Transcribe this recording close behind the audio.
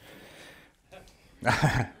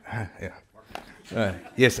Yeah.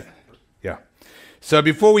 Yes, sir. Yeah. So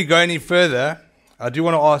before we go any further, I do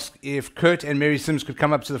want to ask if Kurt and Mary Sims could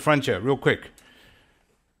come up to the front here, real quick.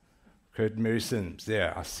 Kurt and Mary Sims.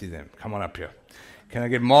 There, I see them. Come on up here. Can I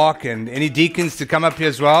get Mark and any deacons to come up here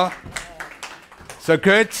as well? So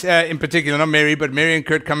Kurt, in particular, not Mary, but Mary and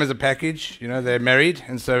Kurt come as a package. You know, they're married,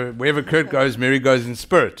 and so wherever Kurt goes, Mary goes in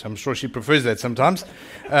spirit. I'm sure she prefers that sometimes.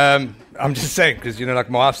 I'm just saying, because, you know,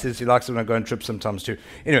 like my wife says, she likes it when I go on trips sometimes too.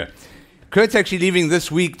 Anyway, Kurt's actually leaving this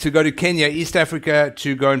week to go to Kenya, East Africa,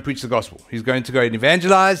 to go and preach the gospel. He's going to go and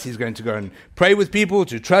evangelize. He's going to go and pray with people,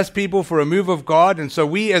 to trust people for a move of God. And so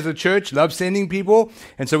we as a church love sending people.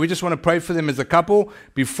 And so we just want to pray for them as a couple.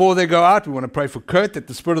 Before they go out, we want to pray for Kurt that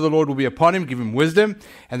the Spirit of the Lord will be upon him, give him wisdom,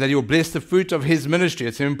 and that he will bless the fruit of his ministry.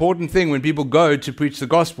 It's an important thing when people go to preach the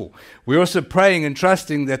gospel. We're also praying and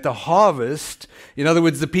trusting that the harvest, in other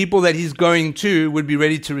words, the people that he's going to, would be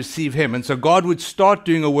ready to receive him. And so God would start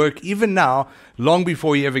doing a work even now, long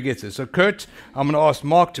before he ever gets it. So Kurt, I'm going to ask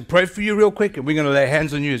Mark to pray for you real quick, and we're going to lay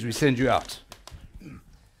hands on you as we send you out.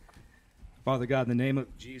 Father God, in the name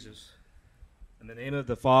of Jesus, in the name of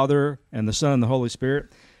the Father and the Son and the Holy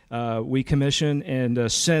Spirit, we commission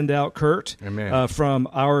and send out Kurt from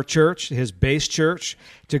our church, his base church,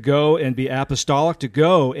 to go and be apostolic, to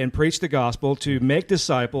go and preach the gospel, to make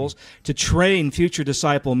disciples, to train future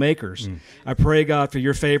disciple makers. I pray, God, for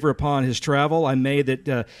your favor upon his travel. I may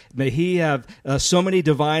he have so many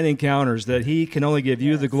divine encounters that he can only give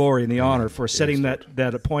you the glory and the honor for setting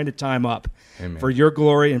that appointed time up. Amen. For your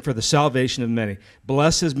glory and for the salvation of many.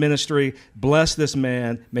 Bless his ministry. Bless this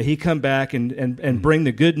man. May he come back and bring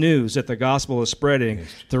the good news that the gospel is spreading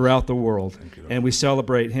throughout the world. You, and we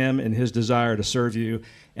celebrate him and his desire to serve you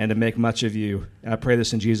and to make much of you. I pray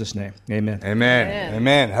this in Jesus' name. Amen. Amen. Amen.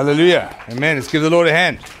 Amen. Hallelujah. Amen. Let's give the Lord a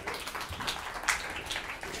hand.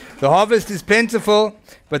 The harvest is plentiful,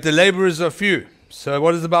 but the laborers are few. So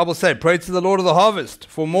what does the Bible say? Pray to the Lord of the harvest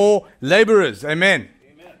for more laborers. Amen.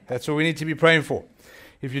 That's what we need to be praying for.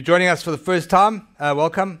 If you're joining us for the first time,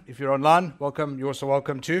 welcome. If you're online, welcome. You're also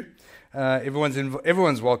welcome too.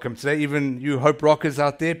 Everyone's welcome today. Even you Hope Rockers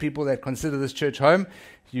out there, people that consider this church home,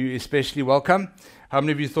 you especially welcome. How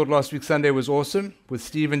many of you thought last week Sunday was awesome with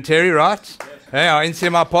Steve and Terry, right? Yes. Hey, our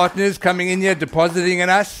NCMR partners coming in here, depositing in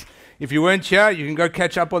us. If you weren't here, you can go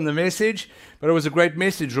catch up on the message. But it was a great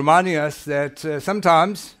message reminding us that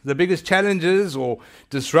sometimes the biggest challenges or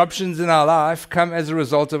disruptions in our life come as a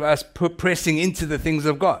result of us pressing into the things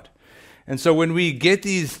of God. And so when we get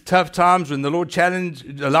these tough times, when the Lord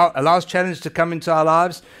allows challenge to come into our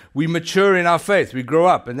lives, we mature in our faith, we grow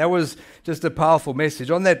up. And that was just a powerful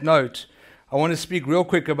message. On that note, I want to speak real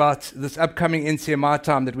quick about this upcoming NCMI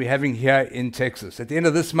time that we're having here in Texas. At the end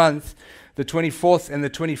of this month, the 24th and the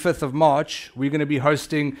 25th of March, we're going to be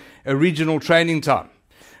hosting a regional training time.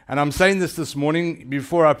 And I'm saying this morning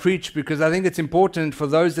before I preach because I think it's important for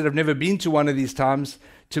those that have never been to one of these times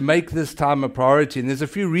to make this time a priority. And there's a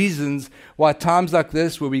few reasons why times like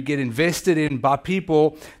this, where we get invested in by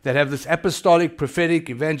people that have this apostolic, prophetic,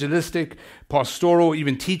 evangelistic, pastoral,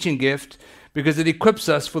 even teaching gift, because it equips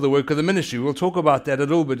us for the work of the ministry. We'll talk about that a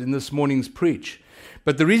little bit in this morning's preach.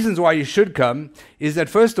 But the reasons why you should come is that,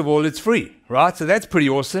 first of all, it's free, right? So that's pretty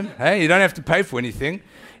awesome. Hey, you don't have to pay for anything.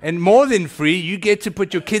 And more than free, you get to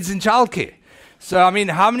put your kids in childcare. So, I mean,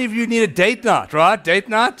 how many of you need a date night, right? Date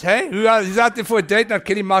night? Hey, who's out there for a date night?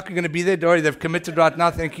 Kelly and Mark are going to be there. Dory, they've committed right now.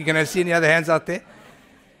 Thank you. Can I see any other hands out there?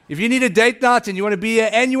 If you need a date night and you want to be here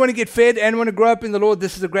and you want to get fed and want to grow up in the Lord,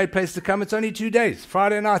 this is a great place to come. It's only 2 days,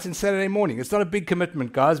 Friday night and Saturday morning. It's not a big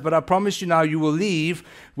commitment, guys, but I promise you now you will leave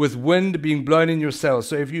with wind being blown in your sails.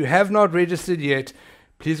 So if you have not registered yet,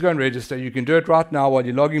 please go and register. You can do it right now while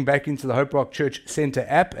you're logging back into the Hope Rock Church Center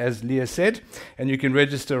app, as Leah said, and you can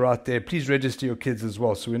register right there. Please register your kids as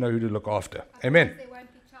well so we know who to look after. Amen.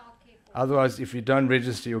 Otherwise, if you don't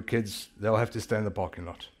register your kids, they'll have to stay in the parking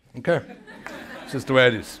lot. Okay? It's just the way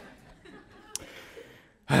it is.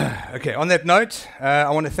 Okay, on that note, I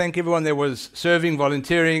want to thank everyone that was serving,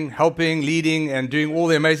 volunteering, helping, leading, and doing all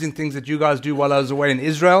the amazing things that you guys do while I was away in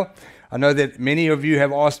Israel. I know that many of you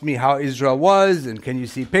have asked me how Israel was, and can you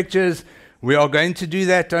see pictures? We are going to do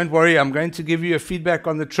that, don't worry. I'm going to give you a feedback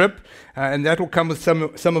on the trip, and that will come with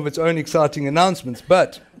some of its own exciting announcements.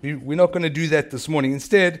 But we're not going to do that this morning.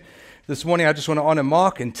 Instead, this morning I just want to honor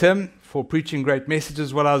Mark and Tim for preaching great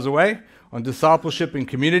messages while I was away on discipleship and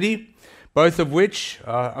community, both of which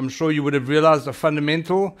I'm sure you would have realized are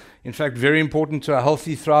fundamental, in fact, very important to a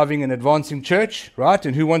healthy, thriving, and advancing church, right?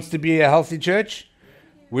 And who wants to be a healthy church?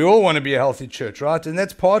 We all want to be a healthy church, right? And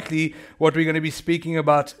that's partly what we're going to be speaking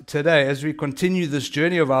about today as we continue this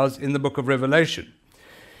journey of ours in the book of Revelation.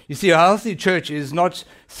 You see, a healthy church is not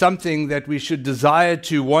something that we should desire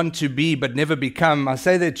to want to be but never become. I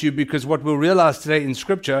say that to you because what we'll realize today in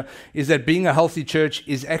Scripture is that being a healthy church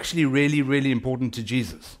is actually really, really important to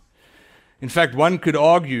Jesus. In fact, one could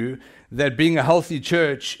argue that being a healthy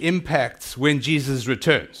church impacts when Jesus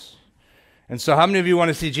returns. And so how many of you want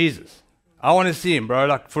to see Jesus? I want to see him, bro.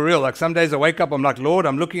 Like, for real. Like, some days I wake up, I'm like, Lord,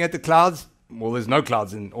 I'm looking at the clouds. Well, there's no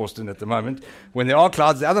clouds in Austin at the moment. When there are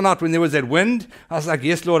clouds, the other night when there was that wind, I was like,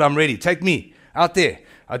 yes, Lord, I'm ready. Take me out there.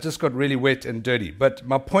 I just got really wet and dirty. But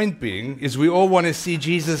my point being is we all want to see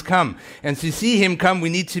Jesus come. And to see him come, we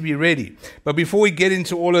need to be ready. But before we get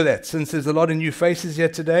into all of that, since there's a lot of new faces here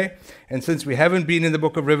today, and since we haven't been in the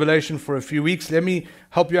book of Revelation for a few weeks, let me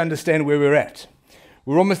help you understand where we're at.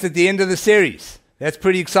 We're almost at the end of the series. That's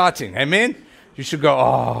pretty exciting. Amen? You should go,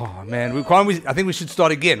 oh, man. I think we should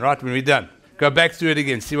start again, right, when we're done. Go back through it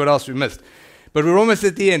again, see what else we missed. But we're almost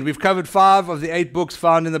at the end. We've covered 5 of the 8 books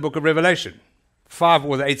found in the book of Revelation. 5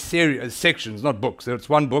 or the 8 sections, not books. It's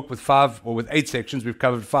one book with 5 or with 8 sections. We've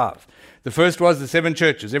covered 5. The first was the 7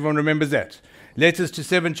 churches. Everyone remembers that. Letters to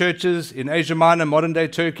 7 churches in Asia Minor, modern-day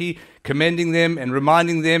Turkey, commending them and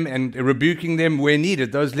reminding them and rebuking them where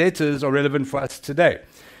needed. Those letters are relevant for us today.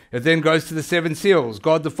 It then goes to the 7 seals.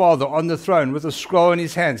 God the Father on the throne with a scroll in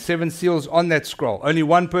his hand. 7 seals on that scroll. Only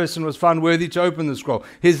one person was found worthy to open the scroll.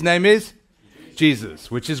 His name is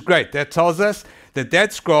Jesus, which is great. That tells us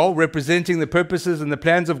that scroll, representing the purposes and the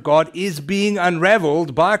plans of God, is being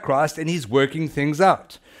unraveled by Christ, and he's working things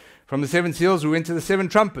out. From the 7 seals, we went to the 7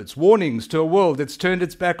 trumpets, warnings to a world that's turned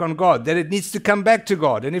its back on God, that it needs to come back to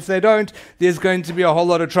God. And if they don't, there's going to be a whole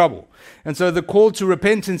lot of trouble. And so the call to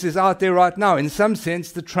repentance is out there right now. In some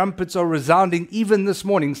sense, the trumpets are resounding even this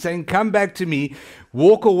morning, saying, come back to me,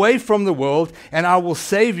 walk away from the world, and I will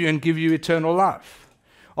save you and give you eternal life.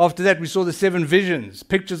 After that, we saw the 7 visions,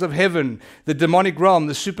 pictures of heaven, the demonic realm,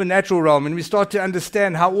 the supernatural realm, and we start to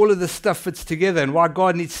understand how all of this stuff fits together and why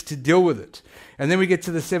God needs to deal with it. And then we get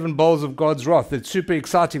to the 7 bowls of God's wrath. That's super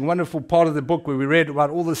exciting, wonderful part of the book where we read about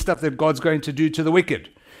all the stuff that God's going to do to the wicked.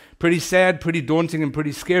 Pretty sad, pretty daunting, and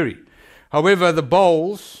pretty scary. However, the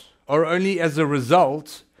bowls are only as a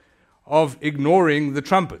result of ignoring the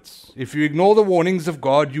trumpets. If you ignore the warnings of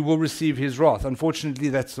God, you will receive his wrath. Unfortunately,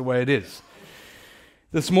 that's the way it is.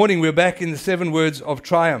 This morning, we're back in the 7 words of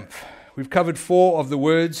triumph. We've covered 4 of the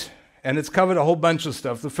words, and it's covered a whole bunch of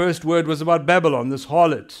stuff. The first word was about Babylon, this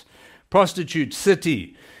harlot, prostitute,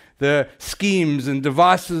 city, the schemes and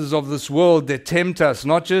devices of this world that tempt us,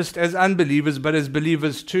 not just as unbelievers, but as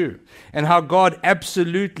believers too. And how God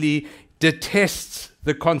absolutely detests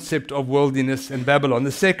the concept of worldliness and Babylon.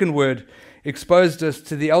 The second word exposed us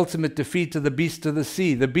to the ultimate defeat of the beast of the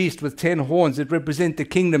sea, the beast with 10 horns that represent the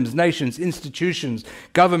kingdoms, nations, institutions,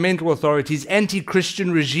 governmental authorities,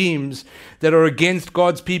 anti-Christian regimes that are against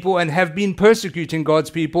God's people and have been persecuting God's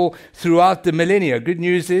people throughout the millennia. Good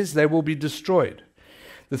news is they will be destroyed.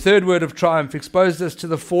 The third word of triumph exposed us to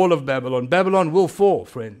the fall of Babylon. Babylon will fall,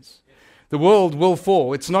 friends. The world will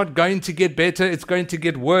fall. It's not going to get better. It's going to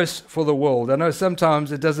get worse for the world. I know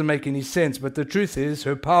sometimes it doesn't make any sense, but the truth is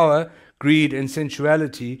her power, greed, and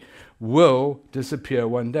sensuality will disappear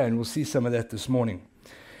one day, and we'll see some of that this morning.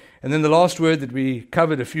 And then the last word that we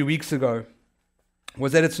covered a few weeks ago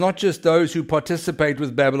was that it's not just those who participate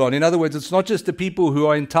with Babylon. In other words, it's not just the people who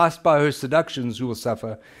are enticed by her seductions who will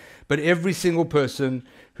suffer, but every single person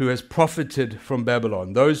who has profited from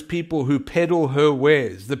Babylon, those people who peddle her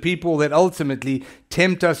wares, the people that ultimately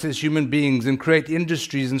tempt us as human beings and create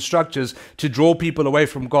industries and structures to draw people away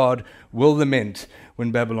from God, will lament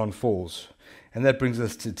when Babylon falls. And that brings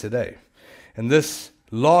us to today. And this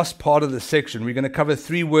last part of the section, we're going to cover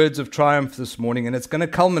 3 words of triumph this morning, and it's going to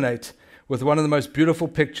culminate with one of the most beautiful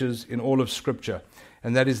pictures in all of Scripture,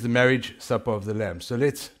 and that is the marriage supper of the Lamb. So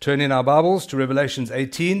let's turn in our Bibles to Revelations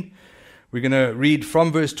 18. We're going to read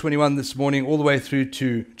from verse 21 this morning all the way through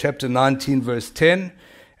to chapter 19, verse 10,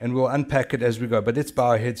 and we'll unpack it as we go. But let's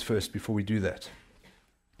bow our heads first before we do that.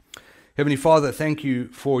 Heavenly Father, thank you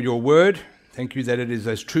for your word. Thank you that it is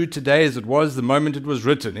as true today as it was the moment it was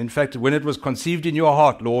written. In fact, when it was conceived in your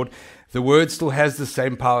heart, Lord, the word still has the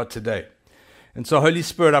same power today. And so, Holy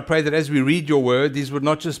Spirit, I pray that as we read your word, these would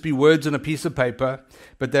not just be words on a piece of paper,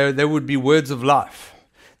 but they would be words of life.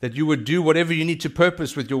 That you would do whatever you need to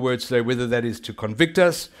purpose with your words today, whether that is to convict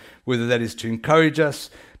us, whether that is to encourage us.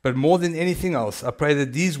 But more than anything else, I pray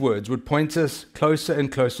that these words would point us closer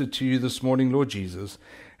and closer to you this morning, Lord Jesus.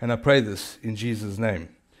 And I pray this in Jesus' name.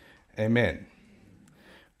 Amen.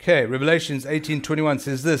 Okay, Revelations 18:21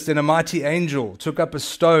 says this, Then a mighty angel took up a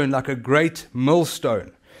stone like a great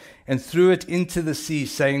millstone, and threw it into the sea,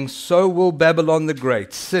 saying, So will Babylon the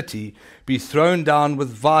great city be thrown down with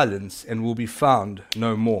violence and will be found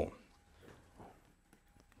no more.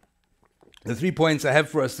 The 3 points I have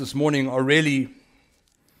for us this morning are really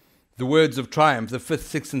the words of triumph, the fifth,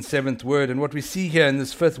 sixth, and seventh word. And what we see here in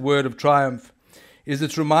this fifth word of triumph is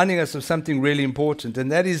it's reminding us of something really important,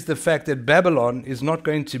 and that is the fact that Babylon is not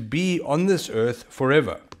going to be on this earth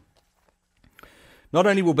forever. Not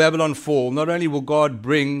only will Babylon fall, not only will God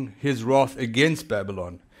bring his wrath against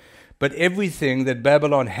Babylon, but everything that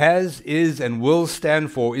Babylon has, is, and will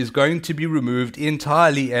stand for is going to be removed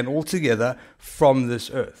entirely and altogether from this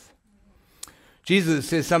earth. Jesus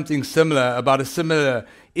says something similar about a similar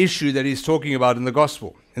issue that he's talking about in the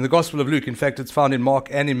Gospel. In the Gospel of Luke, in fact, it's found in Mark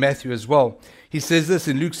and in Matthew as well. He says this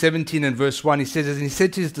in Luke 17 and verse 1. He says, and he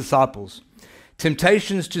said to his disciples,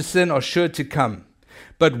 Temptations to sin are sure to come,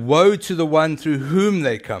 but woe to the one through whom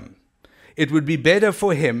they come. It would be better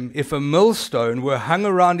for him if a millstone were hung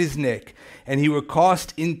around his neck and he were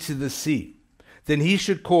cast into the sea, than he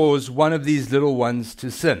should cause one of these little ones to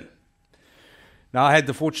sin. Now, I had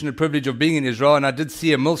the fortunate privilege of being in Israel, and I did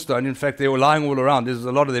see a millstone. In fact, they were lying all around. There's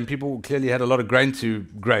a lot of them. People clearly had a lot of grain to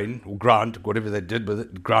grain, or grind, whatever they did with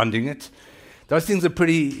it, grinding it. Those things are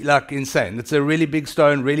pretty, insane. It's a really big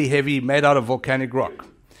stone, really heavy, made out of volcanic rock.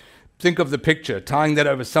 Think of the picture, tying that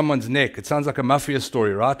over someone's neck. It sounds like a mafia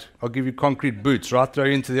story, right? I'll give you concrete boots, right? Throw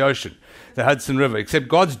you into the ocean, the Hudson River. Except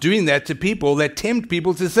God's doing that to people that tempt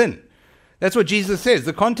people to sin. That's what Jesus says.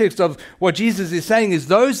 The context of what Jesus is saying is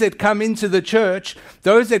those that come into the church,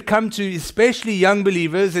 those that come to especially young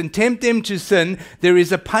believers and tempt them to sin, there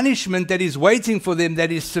is a punishment that is waiting for them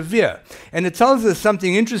that is severe. And it tells us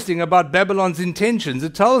something interesting about Babylon's intentions.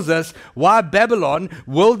 It tells us why Babylon,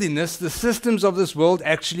 worldliness, the systems of this world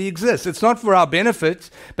actually exist. It's not for our benefit.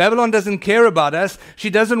 Babylon doesn't care about us. She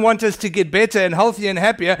doesn't want us to get better and healthier and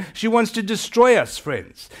happier. She wants to destroy us,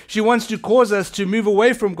 friends. She wants to cause us to move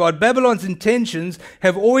away from God. Babylon's intentions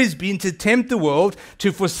have always been to tempt the world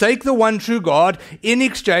to forsake the one true God in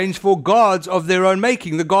exchange for gods of their own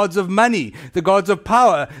making, the gods of money, the gods of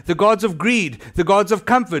power, the gods of greed, the gods of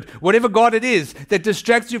comfort, whatever God it is that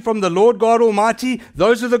distracts you from the Lord God Almighty.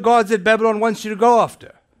 Those are the gods that Babylon wants you to go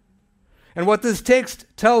after. And what this text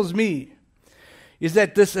tells me is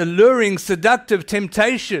that this alluring, seductive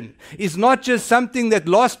temptation is not just something that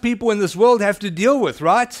lost people in this world have to deal with,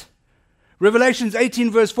 right? Revelations 18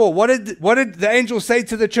 verse 4, what did the angel say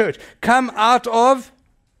to the church? Come out of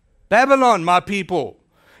Babylon, my people.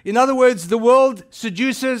 In other words, the world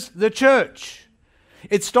seduces the church.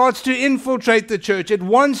 It starts to infiltrate the church. It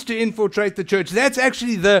wants to infiltrate the church. That's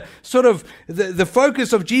actually the sort of the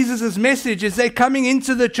focus of Jesus' message, is they're coming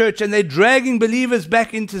into the church and they're dragging believers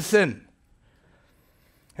back into sin.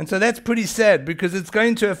 And so that's pretty sad, because it's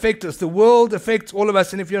going to affect us. The world affects all of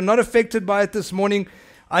us. And if you're not affected by it this morning,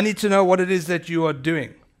 I need to know what it is that you are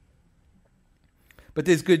doing. But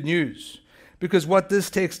there's good news, because what this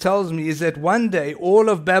text tells me is that one day all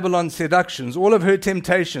of Babylon's seductions, all of her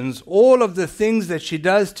temptations, all of the things that she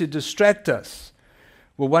does to distract us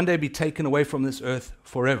will one day be taken away from this earth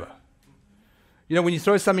forever. You know, when you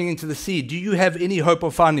throw something into the sea, do you have any hope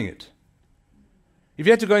of finding it? If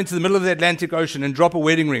you had to go into the middle of the Atlantic Ocean and drop a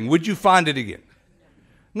wedding ring, would you find it again?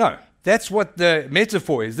 No. That's what the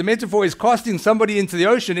metaphor is. The metaphor is casting somebody into the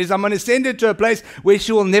ocean, is I'm going to send it to a place where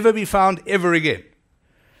she will never be found ever again.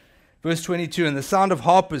 Verse 22, and the sound of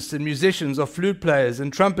harpists and musicians, of flute players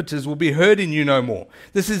and trumpeters will be heard in you no more.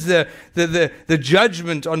 This is the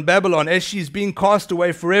judgment on Babylon as she's being cast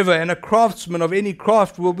away forever, and a craftsman of any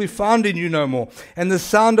craft will be found in you no more. And the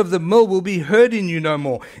sound of the mill will be heard in you no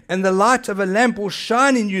more. And the light of a lamp will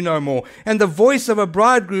shine in you no more. And the voice of a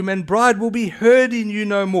bridegroom and bride will be heard in you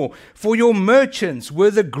no more. For your merchants were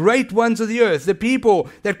the great ones of the earth, the people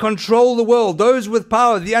that control the world, those with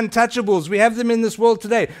power, the untouchables. We have them in this world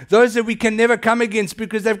today. Those that we can never come against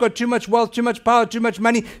because they've got too much wealth, too much power, too much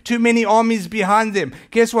money, too many armies behind them.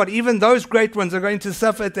 Guess what? Even those great ones are going to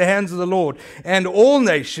suffer at the hands of the Lord. And all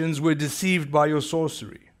nations were deceived by your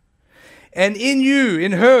sorcery. And in you,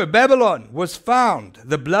 in her, Babylon, was found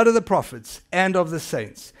the blood of the prophets and of the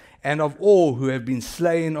saints and of all who have been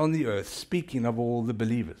slain on the earth, speaking of all the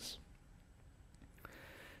believers.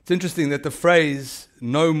 It's interesting that the phrase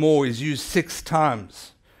no more is used 6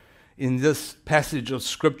 times in this passage of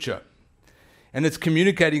Scripture. And it's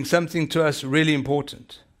communicating something to us really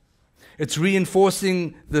important. It's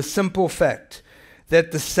reinforcing the simple fact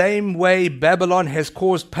that the same way Babylon has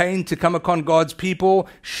caused pain to come upon God's people,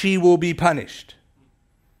 she will be punished.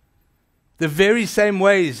 The very same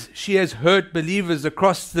ways she has hurt believers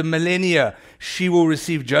across the millennia, she will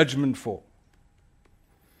receive judgment for.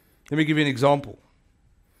 Let me give you an example.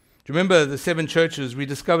 Do you remember the 7 churches? We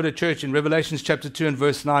discovered a church in Revelation chapter 2 and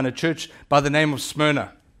verse 9, a church by the name of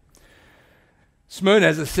Smyrna. Smyrna,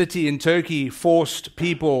 as a city in Turkey, forced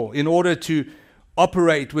people in order to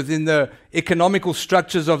operate within the economical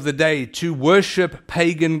structures of the day to worship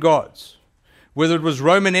pagan gods. Whether it was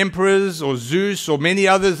Roman emperors or Zeus or many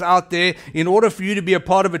others out there, in order for you to be a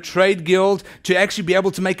part of a trade guild, to actually be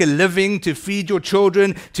able to make a living, to feed your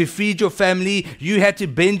children, to feed your family, you had to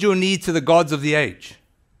bend your knee to the gods of the age.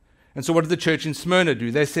 And so what did the church in Smyrna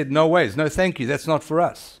do? They said, no ways, no thank you, that's not for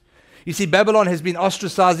us. You see, Babylon has been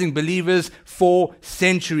ostracizing believers for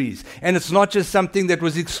centuries. And it's not just something that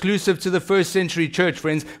was exclusive to the first century church,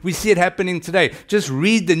 friends. We see it happening today. Just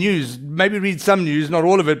read the news. Maybe read some news, not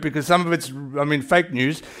all of it, because some of it's, fake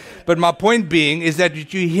news. But my point being is that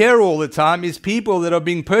what you hear all the time is people that are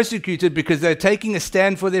being persecuted because they're taking a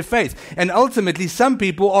stand for their faith. And ultimately, some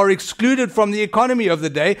people are excluded from the economy of the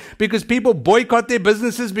day because people boycott their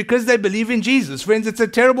businesses because they believe in Jesus. Friends, it's a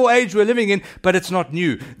terrible age we're living in, but it's not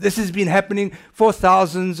new. This has been happening for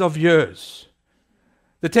thousands of years.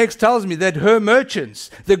 The text tells me that her merchants,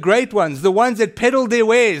 the great ones, the ones that peddle their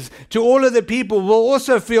wares to all of the people, will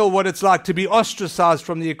also feel what it's like to be ostracized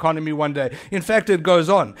from the economy one day. In fact, it goes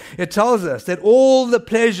on. It tells us that all the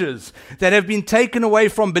pleasures that have been taken away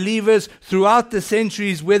from believers throughout the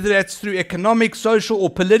centuries, whether that's through economic, social, or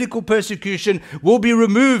political persecution, will be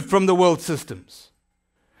removed from the world systems.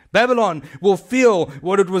 Babylon will feel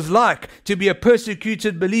what it was like to be a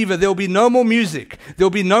persecuted believer. There will be no more music. There will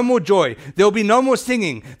be no more joy. There will be no more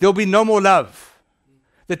singing. There will be no more love.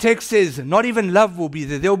 The text says not even love will be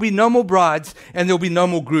there. There will be no more brides and there will be no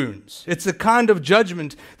more grooms. It's the kind of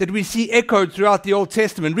judgment that we see echoed throughout the Old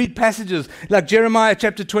Testament. Read passages like Jeremiah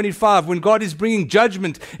chapter 25, when God is bringing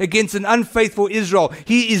judgment against an unfaithful Israel.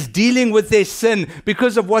 He is dealing with their sin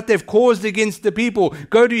because of what they've caused against the people.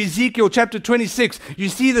 Go to Ezekiel chapter 26. You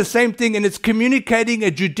see the same thing, and it's communicating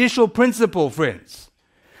a judicial principle, friends.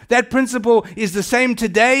 That principle is the same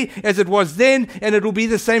today as it was then, and it will be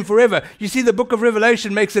the same forever. You see, the book of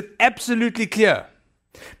Revelation makes it absolutely clear.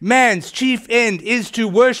 Man's chief end is to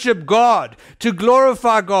worship God, to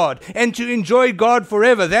glorify God, and to enjoy God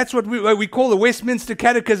forever. That's what we call the Westminster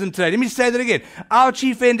Catechism today. Let me say that again. Our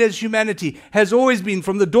chief end as humanity has always been,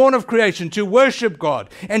 from the dawn of creation, to worship God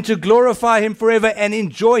and to glorify Him forever and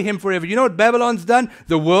enjoy Him forever. You know what Babylon's done?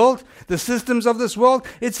 The world, the systems of this world,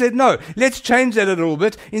 it said, no, let's change that a little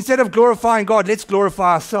bit. Instead of glorifying God, let's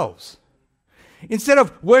glorify ourselves. Instead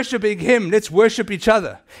of worshiping Him, let's worship each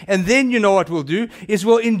other. And then you know what we'll do is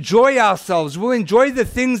we'll enjoy ourselves. We'll enjoy the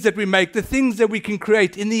things that we make, the things that we can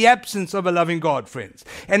create in the absence of a loving God, friends.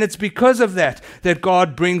 And it's because of that that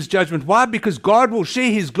God brings judgment. Why? Because God will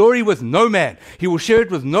share His glory with no man. He will share it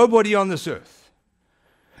with nobody on this earth.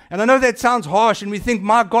 And I know that sounds harsh, and we think,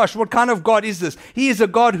 my gosh, what kind of God is this? He is a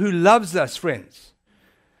God who loves us, friends.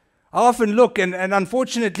 I often look, and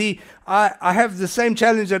unfortunately, I have the same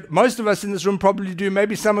challenge that most of us in this room probably do.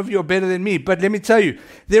 Maybe some of you are better than me, but let me tell you,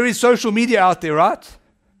 there is social media out there, right?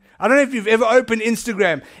 I don't know if you've ever opened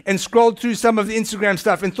Instagram and scrolled through some of the Instagram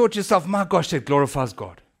stuff and thought to yourself, my gosh, that glorifies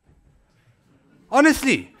God.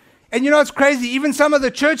 Honestly. And you know, it's crazy. Even some of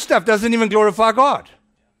the church stuff doesn't even glorify God.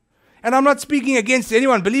 And I'm not speaking against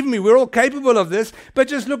anyone. Believe me, we're all capable of this. But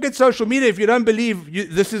just look at social media. If you don't believe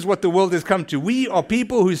this is what the world has come to. We are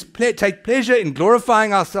people who take pleasure in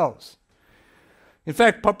glorifying ourselves. In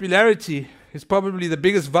fact, popularity is probably the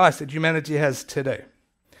biggest vice that humanity has today.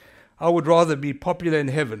 I would rather be popular in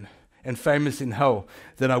heaven and famous in hell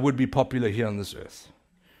than I would be popular here on this earth.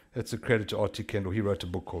 That's a credit to R.T. Kendall. He wrote a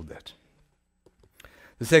book called that.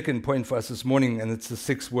 The second point for us this morning, and it's the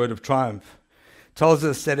sixth word of triumph, tells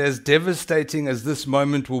us that as devastating as this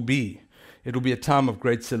moment will be, it will be a time of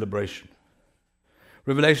great celebration.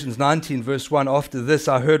 Revelations 19 verse 1, after this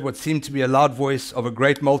I heard what seemed to be a loud voice of a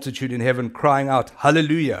great multitude in heaven crying out,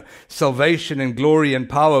 Hallelujah! Salvation and glory and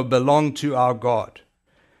power belong to our God.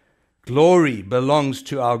 Glory belongs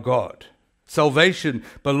to our God. Salvation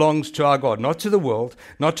belongs to our God, not to the world,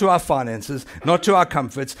 not to our finances, not to our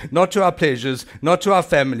comforts, not to our pleasures, not to our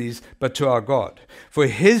families, but to our God. For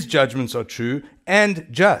His judgments are true and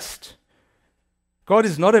just. God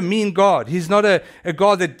is not a mean God. He's not a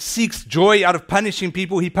God that seeks joy out of punishing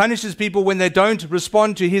people. He punishes people when they don't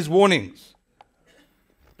respond to His warnings.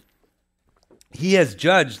 He has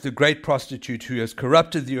judged the great prostitute who has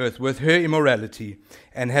corrupted the earth with her immorality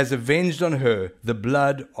and has avenged on her the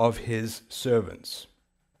blood of His servants.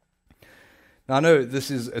 Now, I know this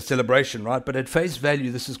is a celebration, right? But at face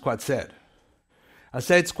value, this is quite sad. I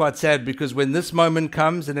say it's quite sad because when this moment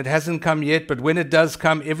comes, and it hasn't come yet, but when it does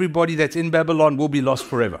come, everybody that's in Babylon will be lost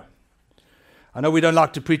forever. I know we don't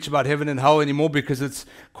like to preach about heaven and hell anymore because it's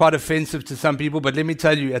quite offensive to some people, but let me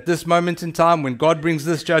tell you, at this moment in time, when God brings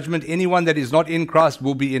this judgment, anyone that is not in Christ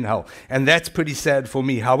will be in hell. And that's pretty sad for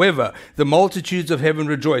me. However, the multitudes of heaven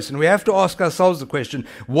rejoice. And we have to ask ourselves the question,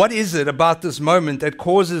 what is it about this moment that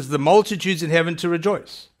causes the multitudes in heaven to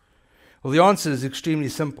rejoice? Well, the answer is extremely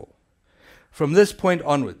simple. From this point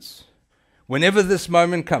onwards, whenever this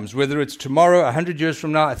moment comes, whether it's tomorrow, 100 years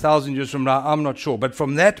from now, 1,000 years from now, I'm not sure. But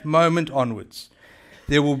from that moment onwards,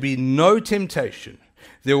 there will be no temptation.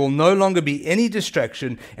 There will no longer be any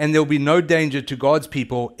distraction, and there will be no danger to God's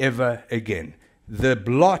people ever again. The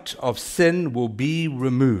blot of sin will be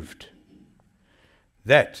removed.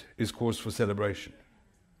 That is cause for celebration.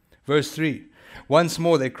 Verse 3, once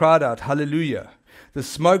more they cried out, Hallelujah. The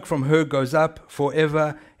smoke from her goes up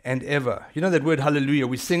forever and ever. You know that word hallelujah,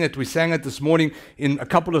 we sang it this morning in a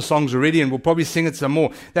couple of songs already, and we'll probably sing it some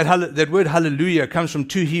more. That word hallelujah comes from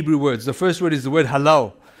two Hebrew words. The first word is the word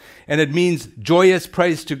halal, and it means joyous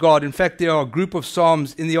praise to God. In fact, there are a group of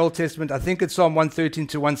psalms in the Old Testament, I think it's Psalm 113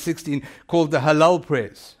 to 116, called the halal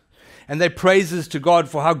prayers. And they praises to God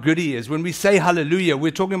for how good he is. When we say hallelujah, we're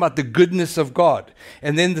talking about the goodness of God.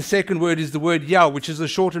 And then the second word is the word Yah, which is a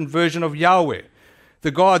shortened version of Yahweh. The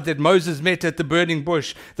God that Moses met at the burning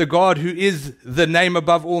bush, the God who is the name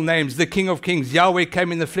above all names, the King of Kings. Yahweh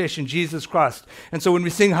came in the flesh in Jesus Christ. And so when we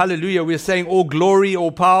sing hallelujah, we're saying all glory,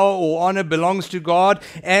 all power, all honor belongs to God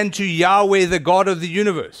and to Yahweh, the God of the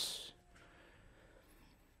universe.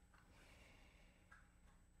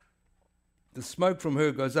 The smoke from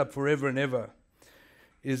her goes up forever and ever.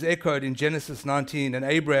 It is echoed in Genesis 19. And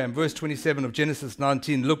Abraham, verse 27 of Genesis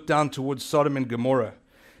 19, looked down towards Sodom and Gomorrah,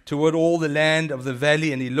 toward all the land of the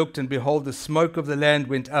valley, and he looked, and behold, the smoke of the land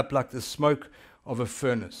went up like the smoke of a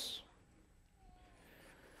furnace.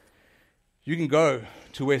 You can go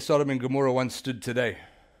to where Sodom and Gomorrah once stood today,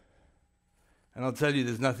 and I'll tell you,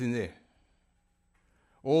 there's nothing there.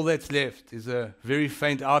 All that's left is a very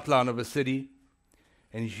faint outline of a city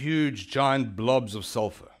and huge, giant blobs of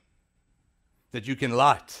sulfur that you can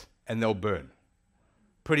light, and they'll burn.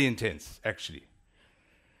 Pretty intense, actually.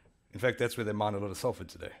 In fact, that's where they mine a lot of sulfur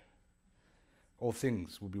today. All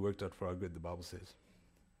things will be worked out for our good, the Bible says.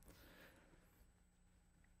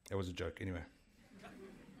 That was a joke, anyway.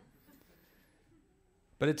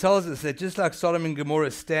 But it tells us that just like Sodom and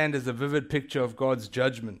Gomorrah stand as a vivid picture of God's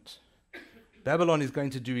judgment, Babylon is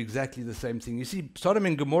going to do exactly the same thing. You see, Sodom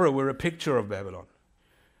and Gomorrah were a picture of Babylon.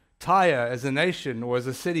 Tyre as a nation or as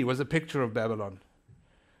a city was a picture of Babylon.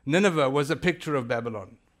 Nineveh was a picture of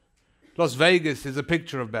Babylon. Las Vegas is a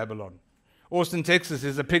picture of Babylon. Austin, Texas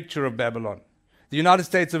is a picture of Babylon. The United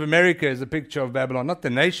States of America is a picture of Babylon. Not the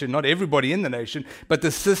nation, not everybody in the nation, but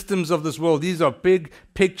the systems of this world. These are big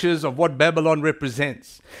pictures of what Babylon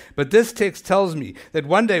represents. But this text tells me that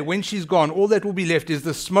one day when she's gone, all that will be left is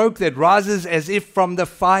the smoke that rises as if from the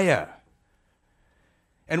fire.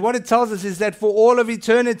 And what it tells us is that for all of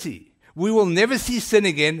eternity, we will never see sin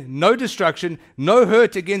again, no destruction, no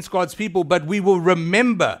hurt against God's people, but we will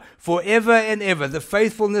remember forever and ever the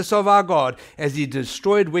faithfulness of our God as he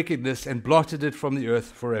destroyed wickedness and blotted it from the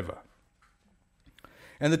earth forever.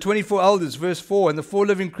 And the 24 elders, verse 4, and the 4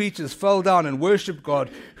 living creatures fell down and worshipped God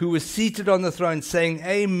who was seated on the throne, saying,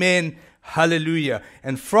 Amen, hallelujah.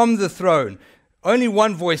 And from the throne, only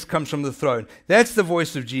one voice comes from the throne. That's the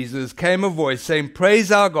voice of Jesus. Came a voice saying,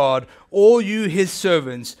 Praise our God, all you his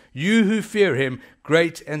servants, you who fear him,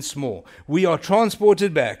 great and small. We are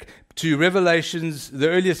transported back to Revelations, the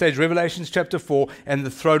earliest age, Revelations chapter 4, and the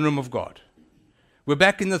throne room of God. We're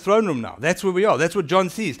back in the throne room now. That's where we are. That's what John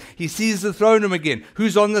sees. He sees the throne room again.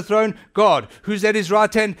 Who's on the throne? God. Who's at his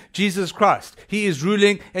right hand? Jesus Christ. He is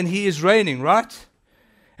ruling and he is reigning, right?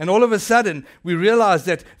 And all of a sudden, we realize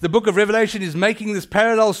that the book of Revelation is making this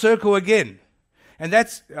parallel circle again. And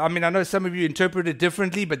that's, I know some of you interpret it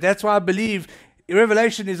differently, but that's why I believe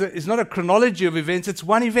Revelation is not a chronology of events. It's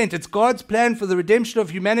one event. It's God's plan for the redemption of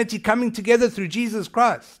humanity coming together through Jesus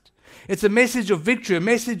Christ. It's a message of victory, a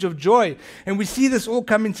message of joy. And we see this all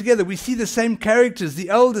coming together. We see the same characters, the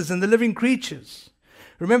elders and the living creatures.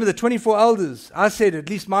 Remember the 24 elders, I said, at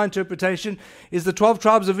least my interpretation, is the 12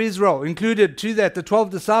 tribes of Israel. Included to that, the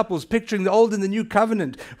 12 disciples, picturing the old and the new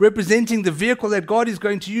covenant, representing the vehicle that God is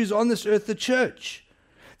going to use on this earth, the church.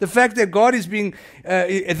 The fact that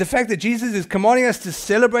the fact that Jesus is commanding us to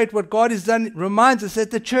celebrate what God has done reminds us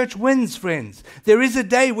that the church wins, friends. There is a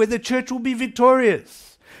day where the church will be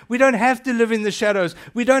victorious. We don't have to live in the shadows.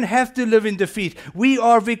 We don't have to live in defeat. We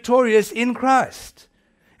are victorious in Christ.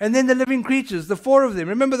 And then the living creatures, the 4 of them.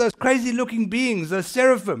 Remember those crazy-looking beings, those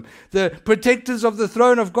seraphim, the protectors of the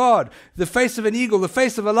throne of God, the face of an eagle, the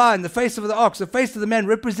face of a lion, the face of the ox, the face of the man,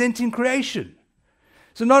 representing creation.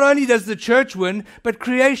 So not only does the church win, but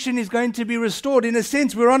creation is going to be restored. In a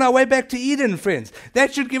sense, we're on our way back to Eden, friends.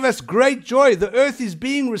 That should give us great joy. The earth is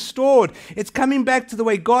being restored. It's coming back to the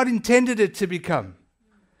way God intended it to become.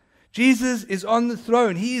 Jesus is on the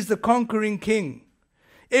throne. He is the conquering king.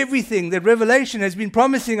 Everything that Revelation has been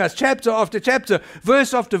promising us, chapter after chapter,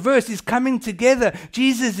 verse after verse, is coming together.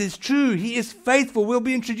 Jesus is true. He is faithful. We'll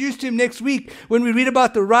be introduced to him next week when we read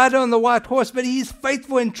about the rider on the white horse. But he is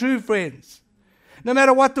faithful and true, friends. No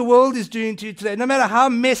matter what the world is doing to you today, no matter how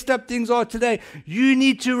messed up things are today, you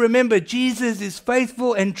need to remember Jesus is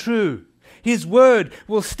faithful and true. His word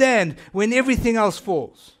will stand when everything else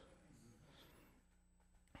falls.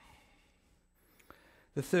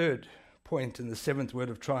 The third point in the seventh word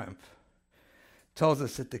of triumph tells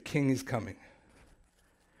us that the king is coming,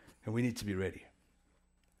 and we need to be ready.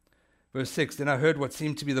 Verse 6, then I heard what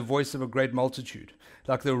seemed to be the voice of a great multitude,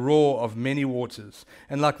 like the roar of many waters,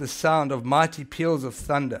 and like the sound of mighty peals of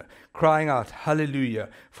thunder, crying out, Hallelujah,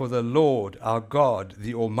 for the Lord our God,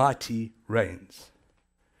 the Almighty, reigns.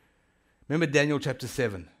 Remember Daniel chapter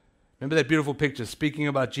 7. Remember that beautiful picture speaking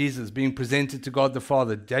about Jesus being presented to God the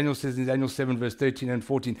Father. Daniel says in Daniel 7 verse 13 and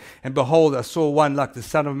 14, and behold, I saw one like the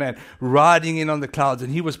Son of Man riding in on the clouds,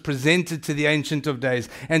 and he was presented to the Ancient of Days,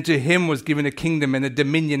 and to him was given a kingdom and a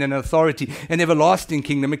dominion and authority, an everlasting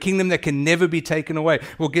kingdom, a kingdom that can never be taken away.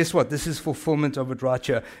 Well, guess what? This is fulfillment of it right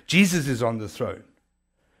here. Jesus is on the throne.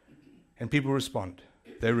 And people respond.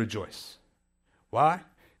 They rejoice. Why?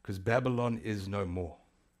 Because Babylon is no more.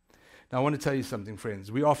 Now, I want to tell you something,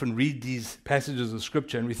 friends. We often read these passages of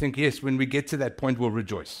Scripture and we think, yes, when we get to that point, we'll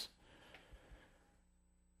rejoice.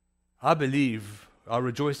 I believe our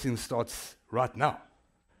rejoicing starts right now.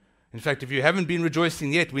 In fact, if you haven't been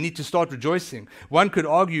rejoicing yet, we need to start rejoicing. One could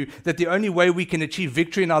argue that the only way we can achieve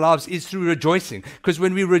victory in our lives is through rejoicing. Because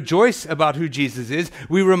when we rejoice about who Jesus is,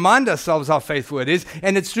 we remind ourselves how faithful it is.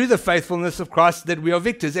 And it's through the faithfulness of Christ that we are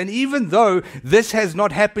victors. And even though this has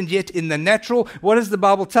not happened yet in the natural, what does the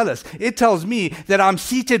Bible tell us? It tells me that I'm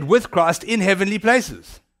seated with Christ in heavenly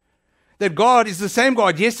places. That God is the same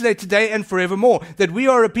God yesterday, today, and forevermore. That we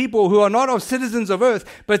are a people who are not of citizens of earth,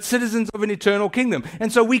 but citizens of an eternal kingdom.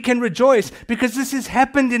 And so we can rejoice because this has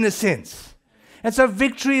happened in a sense. And so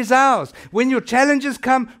victory is ours. When your challenges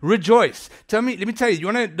come, rejoice. Let me tell you, you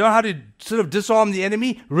want to know how to sort of disarm the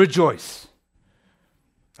enemy? Rejoice.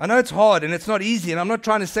 I know it's hard and it's not easy, and I'm not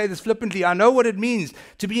trying to say this flippantly. I know what it means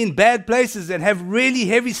to be in bad places and have really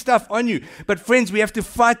heavy stuff on you. But friends, we have to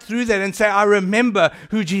fight through that and say, I remember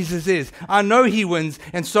who Jesus is. I know he wins,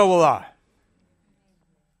 and so will I.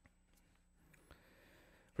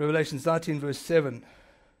 Revelation 19 verse 7.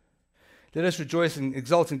 Let us rejoice and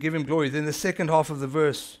exult and give him glory. Then the second half of the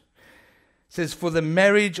verse says, for the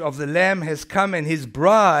marriage of the Lamb has come, and his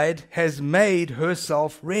bride has made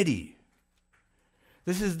herself ready.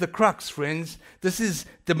 This is the crux, friends. This is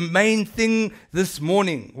the main thing this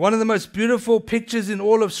morning. One of the most beautiful pictures in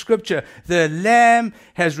all of Scripture. The Lamb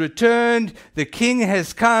has returned, the King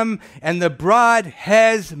has come, and the bride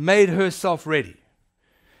has made herself ready.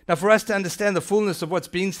 Now, for us to understand the fullness of what's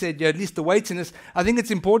being said here, at least the weightiness, I think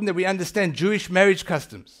it's important that we understand Jewish marriage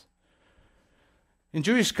customs. And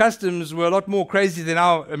Jewish customs were a lot more crazy than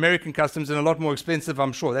our American customs and a lot more expensive,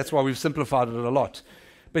 I'm sure. That's why we've simplified it a lot.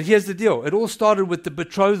 But here's the deal. It all started with the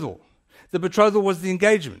betrothal. The betrothal was the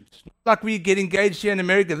engagement. Like we get engaged here in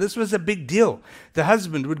America, this was a big deal. The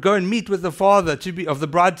husband would go and meet with the father of the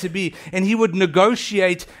bride-to-be, and he would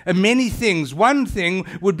negotiate many things. One thing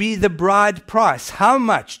would be the bride price. How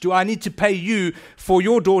much do I need to pay you for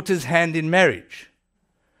your daughter's hand in marriage?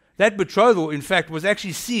 That betrothal, in fact, was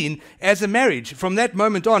actually seen as a marriage. From that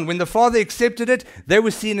moment on, when the father accepted it, they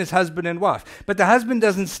were seen as husband and wife. But the husband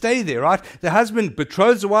doesn't stay there, right? The husband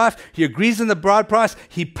betroths the wife, he agrees on the bride price,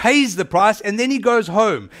 he pays the price, and then he goes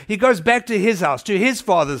home. He goes back to his house, to his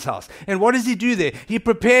father's house. And what does he do there? He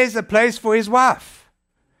prepares a place for his wife.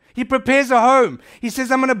 He prepares a home. He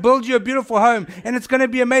says, I'm going to build you a beautiful home, and it's going to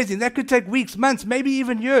be amazing. That could take weeks, months, maybe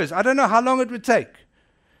even years. I don't know how long it would take.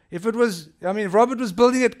 If Robert was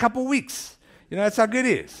building it a couple weeks, that's how good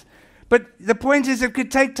he is. But the point is, it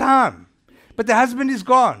could take time. But the husband is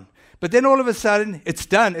gone. But then all of a sudden, it's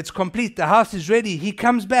done, it's complete, the house is ready. He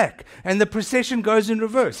comes back, and the procession goes in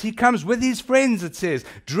reverse. He comes with his friends, it says,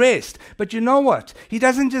 dressed. But you know what? He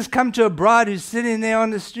doesn't just come to a bride who's sitting there on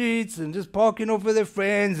the streets and just parking off with her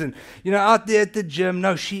friends and, out there at the gym.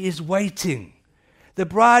 No, she is waiting. The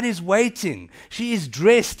bride is waiting. She is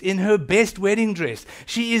dressed in her best wedding dress.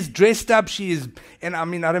 She is dressed up. I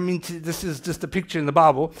don't mean to, this is just a picture in the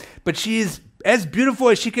Bible, but she is as beautiful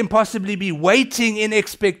as she can possibly be, waiting in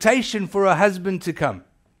expectation for her husband to come.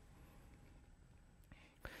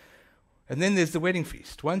 And then there's the wedding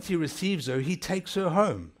feast. Once he receives her, he takes her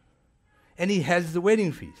home. And he has the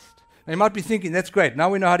wedding feast. Now you might be thinking, that's great. Now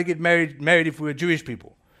we know how to get married if we were Jewish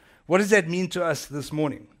people. What does that mean to us this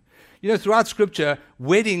morning? You know, throughout Scripture,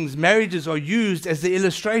 weddings, marriages are used as the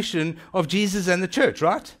illustration of Jesus and the church,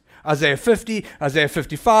 right? Isaiah 50, Isaiah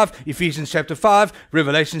 55, Ephesians chapter 5,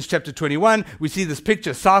 Revelations chapter 21. We see this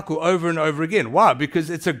picture cycle over and over again. Why?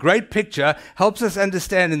 Because it's a great picture, helps us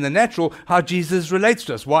understand in the natural how Jesus relates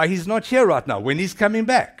to us, why he's not here right now, when he's coming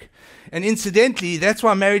back. And incidentally, that's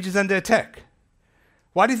why marriage is under attack.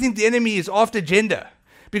 Why do you think the enemy is after gender?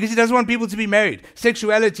 Because he doesn't want people to be married.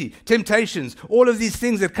 Sexuality, temptations, all of these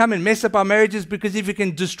things that come and mess up our marriages, because if he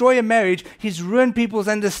can destroy a marriage, he's ruined people's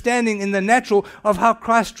understanding in the natural of how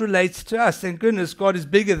Christ relates to us. Thank goodness God is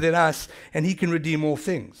bigger than us and he can redeem all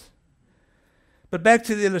things. But back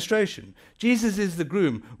to the illustration. Jesus is the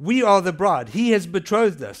groom. We are the bride. He has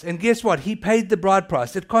betrothed us. And guess what? He paid the bride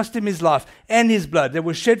price. It cost him his life and his blood that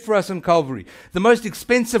was shed for us on Calvary. The most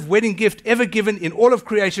expensive wedding gift ever given in all of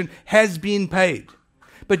creation has been paid.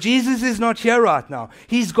 But Jesus is not here right now.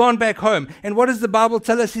 He's gone back home. And what does the Bible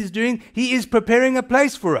tell us he's doing? He is preparing a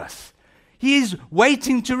place for us. He is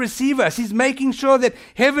waiting to receive us. He's making sure that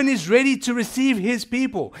heaven is ready to receive his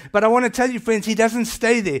people. But I want to tell you, friends, he doesn't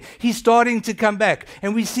stay there. He's starting to come back.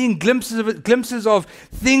 And we're seeing glimpses of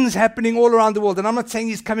things happening all around the world. And I'm not saying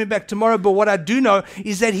he's coming back tomorrow, but what I do know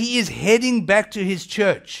is that he is heading back to his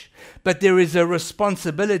church. But there is a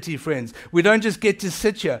responsibility, friends. We don't just get to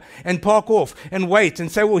sit here and park off and wait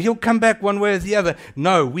and say, well, he'll come back one way or the other.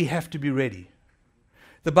 No, we have to be ready.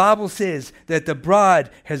 The Bible says that the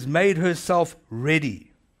bride has made herself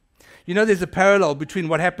ready. You know, there's a parallel between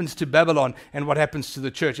what happens to Babylon and what happens to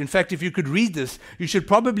the church. In fact, if you could read this, you should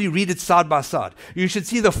probably read it side by side. You should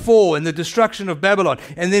see the fall and the destruction of Babylon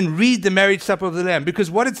and then read the marriage supper of the Lamb.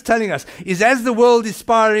 Because what it's telling us is as the world is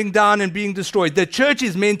spiraling down and being destroyed, the church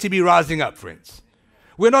is meant to be rising up, friends.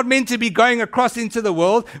 We're not meant to be going across into the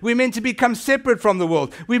world. We're meant to become separate from the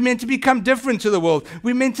world. We're meant to become different to the world.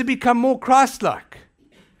 We're meant to become more Christ-like.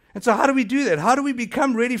 And so how do we do that? How do we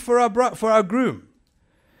become ready for our groom?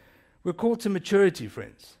 We're called to maturity,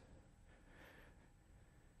 friends.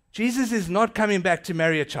 Jesus is not coming back to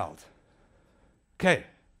marry a child. Okay.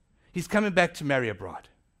 He's coming back to marry a bride.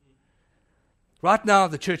 Right now,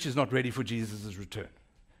 the church is not ready for Jesus' return.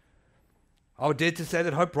 I would dare to say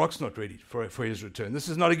that Hope Rock's not ready for his return. This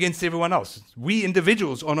is not against everyone else. We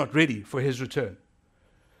individuals are not ready for his return.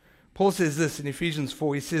 Paul says this in Ephesians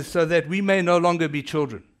 4. He says, so that we may no longer be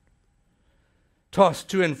children, tossed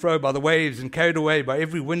to and fro by the waves and carried away by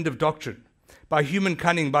every wind of doctrine, by human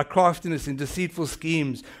cunning, by craftiness and deceitful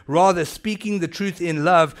schemes. Rather, speaking the truth in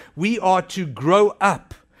love, we are to grow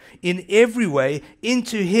up in every way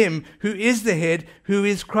into him who is the head, who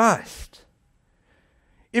is Christ.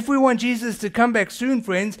 If we want Jesus to come back soon,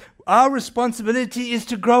 friends, our responsibility is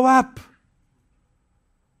to grow up.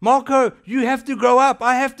 Marco, you have to grow up.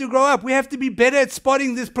 I have to grow up. We have to be better at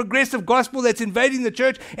spotting this progressive gospel that's invading the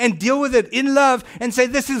church and deal with it in love and say,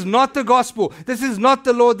 this is not the gospel. This is not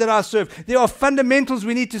the Lord that I serve. There are fundamentals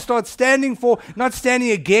we need to start standing for, not standing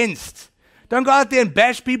against. Don't go out there and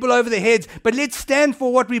bash people over the heads, but let's stand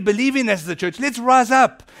for what we believe in as the church. Let's rise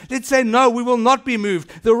up. Let's say, no, we will not be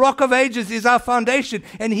moved. The Rock of Ages is our foundation,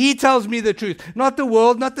 and he tells me the truth, not the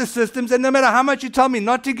world, not the systems. And no matter how much you tell me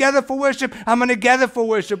not to gather for worship, I'm going to gather for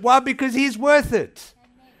worship. Why? Because he's worth it.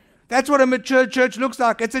 That's what a mature church looks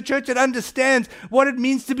like. It's a church that understands what it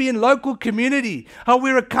means to be in local community, how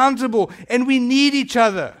we're accountable, and we need each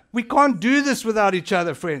other. We can't do this without each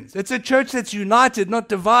other, friends. It's a church that's united, not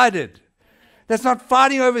divided. That's not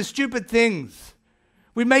fighting over stupid things.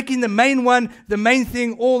 We're making the main one the main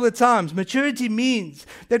thing all the time. Maturity means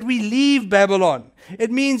that we leave Babylon.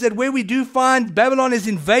 It means that where we do find Babylon has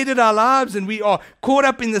invaded our lives and we are caught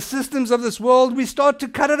up in the systems of this world, we start to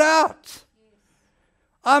cut it out.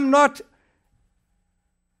 I'm not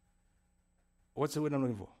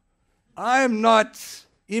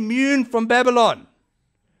immune from Babylon.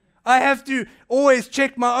 I have to always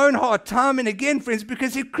check my own heart time and again, friends,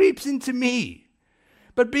 because it creeps into me.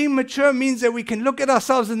 But being mature means that we can look at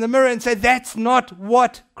ourselves in the mirror and say, that's not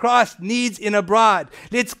what Christ needs in a bride.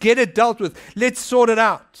 Let's get it dealt with. Let's sort it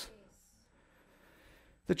out.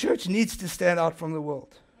 The church needs to stand out from the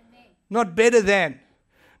world. Not better than,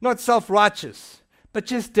 not self-righteous, but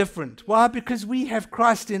just different. Why? Because we have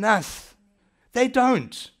Christ in us. They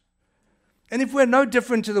don't. And if we're no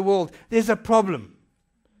different to the world, there's a problem.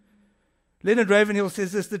 Leonard Ravenhill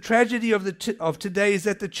says this, the tragedy of today is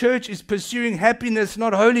that the church is pursuing happiness,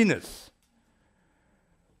 not holiness.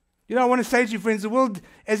 You know, I want to say to you, friends, the world,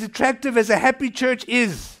 as attractive as a happy church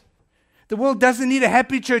is, The world doesn't need a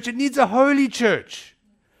happy church. It needs a holy church.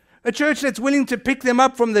 A church that's willing to pick them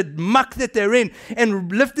up from the muck that they're in and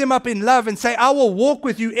lift them up in love and say, I will walk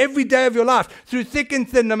with you every day of your life through thick and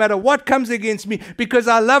thin, no matter what comes against me, because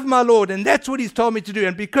I love my Lord, and that's what He's told me to do.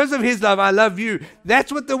 And because of His love, I love you.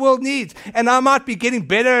 That's what the world needs. And I might be getting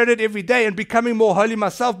better at it every day and becoming more holy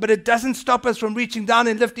myself, but it doesn't stop us from reaching down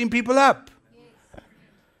and lifting people up.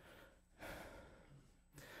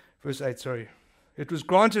 Verse 8, sorry. It was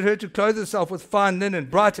granted her to clothe herself with fine linen,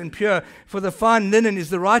 bright and pure, for the fine linen is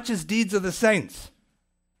the righteous deeds of the saints.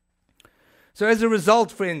 So as a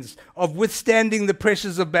result, friends, of withstanding the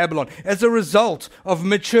pressures of Babylon, as a result of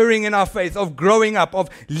maturing in our faith, of growing up, of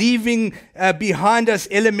leaving behind us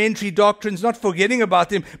elementary doctrines, not forgetting about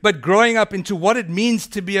them, but growing up into what it means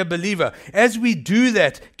to be a believer, as we do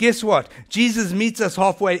that, guess what? Jesus meets us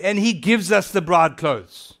halfway and He gives us the bride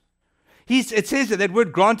clothes. It says that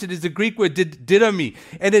word granted is the Greek word didomi,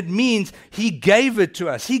 and it means He gave it to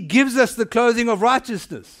us. He gives us the clothing of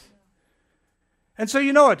righteousness. And so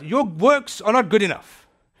you know what? Your works are not good enough.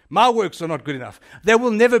 My works are not good enough. They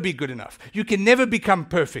will never be good enough. You can never become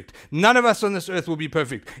perfect. None of us on this earth will be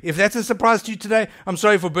perfect. If that's a surprise to you today, I'm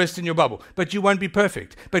sorry for bursting your bubble, but you won't be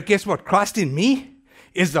perfect. But guess what? Christ in me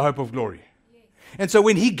is the hope of glory. And so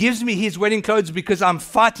when He gives me His wedding clothes because I'm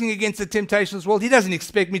fighting against the temptations of this world, He doesn't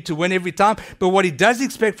expect me to win every time. But what He does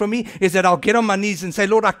expect from me is that I'll get on my knees and say,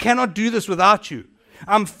 Lord, I cannot do this without you.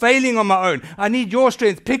 I'm failing on my own. I need your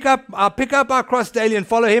strength. I'll pick up our cross daily and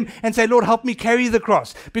follow Him and say, Lord, help me carry the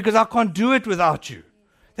cross because I can't do it without you.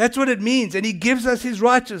 That's what it means. And He gives us His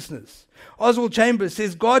righteousness. Oswald Chambers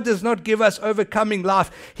says, God does not give us overcoming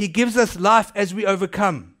life. He gives us life as we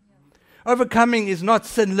overcome. Overcoming is not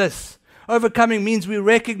sinless. Overcoming means we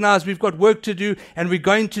recognize we've got work to do and we're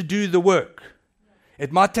going to do the work.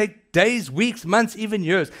 It might take days, weeks, months, even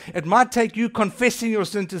years. It might take you confessing your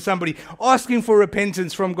sin to somebody, asking for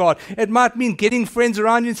repentance from God. It might mean getting friends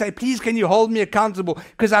around you and say, please, can you hold me accountable?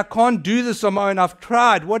 Because I can't do this on my own. I've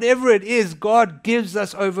tried. Whatever it is, God gives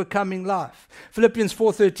us overcoming life. Philippians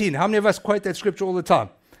 4:13. How many of us quote that scripture all the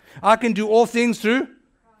time? I can do all things through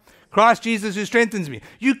Christ Jesus who strengthens me.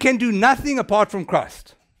 You can do nothing apart from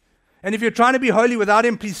Christ. And if you're trying to be holy without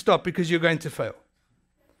Him, please stop because you're going to fail.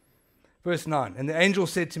 Verse 9, and the angel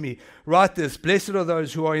said to me, write this, blessed are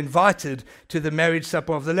those who are invited to the marriage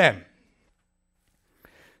supper of the Lamb.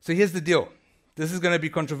 So here's the deal. This is going to be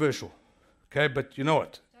controversial. Okay, but you know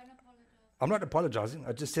what? I'm not apologizing.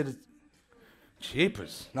 I just said it.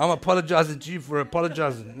 Jeepers. Now I'm apologizing to you for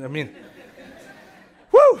apologizing. I mean,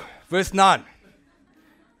 woo! Verse 9.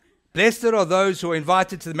 Blessed are those who are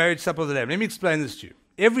invited to the marriage supper of the Lamb. Let me explain this to you.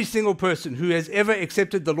 Every single person who has ever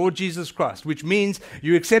accepted the Lord Jesus Christ, which means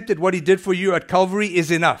you accepted what He did for you at Calvary,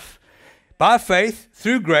 is enough. By faith,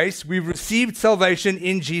 through grace, we've received salvation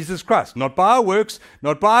in Jesus Christ. Not by our works,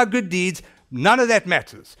 not by our good deeds. None of that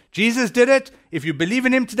matters. Jesus did it. If you believe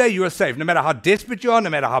in Him today, you are saved. No matter how desperate you are, no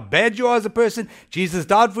matter how bad you are as a person, Jesus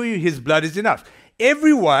died for you. His blood is enough.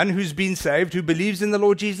 Everyone who's been saved, who believes in the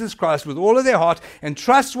Lord Jesus Christ with all of their heart and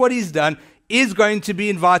trusts what He's done, is going to be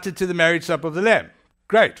invited to the marriage supper of the Lamb.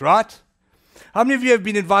 Great, right? How many of you have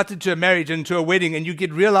been invited to a marriage and to a wedding and you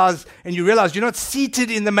realize you're not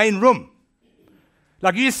seated in the main room?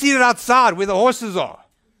 Like you're seated outside where the horses are.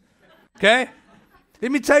 Okay?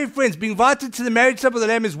 Let me tell you, friends, being invited to the marriage supper of the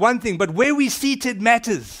Lamb is one thing, but where we seated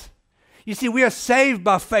matters. You see, we are saved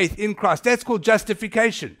by faith in Christ. That's called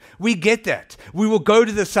justification. We get that. We will go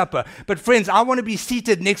to the supper. But friends, I want to be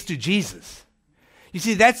seated next to Jesus. You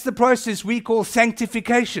see, that's the process we call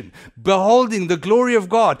sanctification, beholding the glory of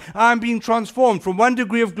God. I'm being transformed from one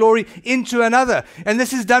degree of glory into another. And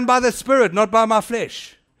this is done by the Spirit, not by my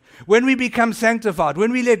flesh. When we become sanctified,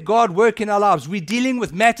 when we let God work in our lives, we're dealing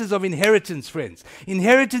with matters of inheritance, friends.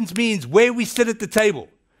 Inheritance means where we sit at the table.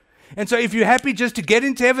 And so if you're happy just to get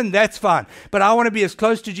into heaven, that's fine. But I want to be as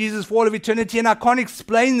close to Jesus for all of eternity. And I can't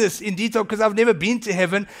explain this in detail because I've never been to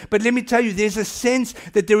heaven. But let me tell you, there's a sense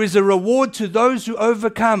that there is a reward to those who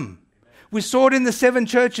overcome. We saw it in the 7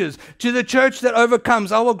 churches. To the church that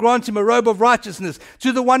overcomes, I will grant him a robe of righteousness.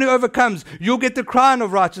 To the one who overcomes, you'll get the crown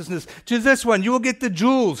of righteousness. To this one, you will get the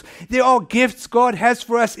jewels. There are gifts God has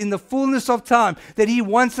for us in the fullness of time that He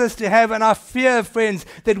wants us to have. And I fear, friends,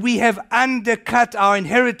 that we have undercut our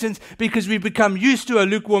inheritance because we've become used to a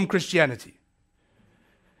lukewarm Christianity.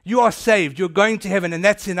 You are saved. You're going to heaven, and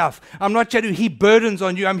that's enough. I'm not here to heap burdens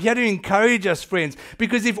on you. I'm here to encourage us, friends,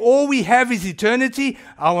 because if all we have is eternity,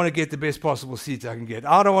 I want to get the best possible seats I can get.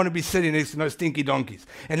 I don't want to be sitting next to no stinky donkeys.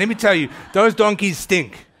 And let me tell you, those donkeys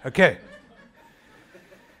stink. Okay.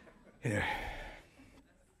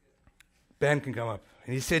 Band can come up.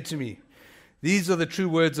 And he said to me, these are the true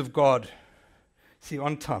words of God See,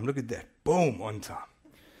 on time. Look at that. Boom, on time.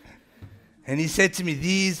 And he said to me,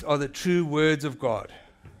 these are the true words of God.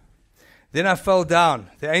 Then I fell down.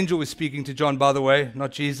 The angel was speaking to John, by the way,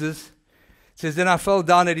 not Jesus. It says, then I fell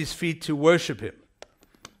down at his feet to worship him.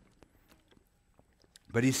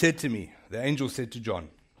 But he said to me, the angel said to John,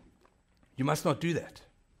 you must not do that.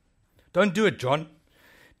 Don't do it, John.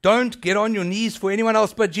 Don't get on your knees for anyone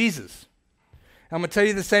else but Jesus. I'm going to tell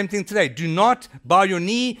you the same thing today. Do not bow your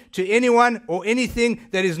knee to anyone or anything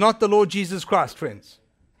that is not the Lord Jesus Christ, friends.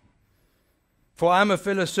 For I am a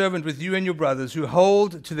fellow servant with you and your brothers who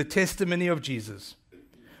hold to the testimony of Jesus.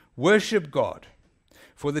 Worship God,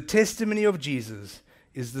 for the testimony of Jesus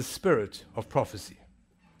is the spirit of prophecy.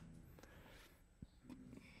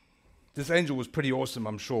 This angel was pretty awesome,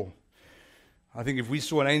 I'm sure. I think if we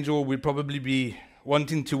saw an angel, we'd probably be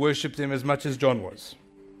wanting to worship them as much as John was.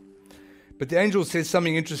 But the angel says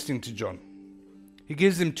something interesting to John. He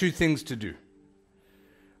gives him two things to do.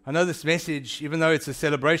 I know this message, even though it's a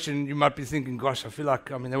celebration, you might be thinking, gosh, I feel like,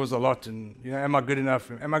 there was a lot, and, am I good enough?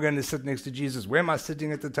 Am I going to sit next to Jesus? Where am I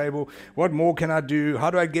sitting at the table? What more can I do? How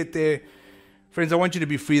do I get there? Friends, I want you to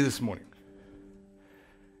be free this morning.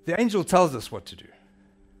 The angel tells us what to do.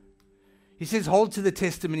 He says, hold to the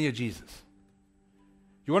testimony of Jesus.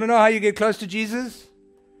 You want to know how you get close to Jesus?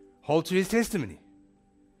 Hold to his testimony.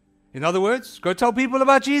 In other words, go tell people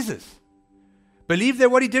about Jesus. Believe that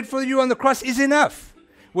what he did for you on the cross is enough.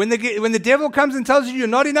 When the devil comes and tells you you're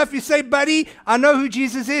not enough, you say, buddy, I know who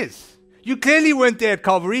Jesus is. You clearly weren't there at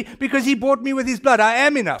Calvary because he bought me with his blood. I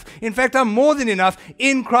am enough. In fact, I'm more than enough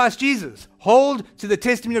in Christ Jesus. Hold to the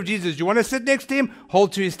testimony of Jesus. You want to sit next to him?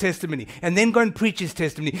 Hold to his testimony. And then go and preach his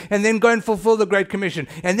testimony. And then go and fulfill the Great Commission.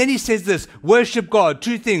 And then he says this, worship God.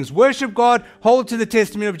 Two things. Worship God, hold to the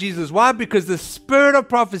testimony of Jesus. Why? Because the spirit of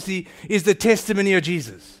prophecy is the testimony of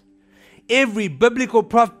Jesus. Every biblical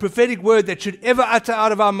prophetic word that should ever utter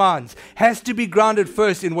out of our minds has to be grounded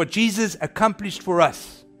first in what Jesus accomplished for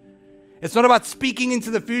us. It's not about speaking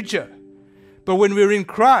into the future. But when we're in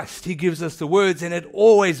Christ, he gives us the words, and it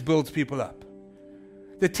always builds people up.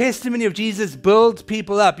 The testimony of Jesus builds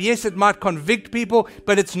people up. Yes, it might convict people,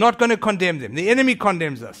 but it's not going to condemn them. The enemy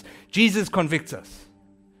condemns us. Jesus convicts us.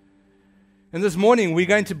 And this morning, we're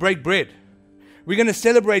going to break bread. We're going to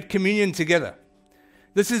celebrate communion together.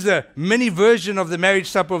 This is a mini version of the marriage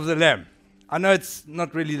supper of the Lamb. I know it's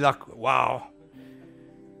not really like, wow.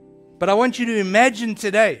 But I want you to imagine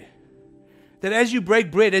today that as you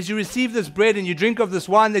break bread, as you receive this bread and you drink of this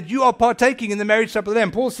wine, that you are partaking in the marriage supper of the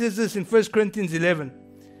Lamb. Paul says this in 1 Corinthians 11.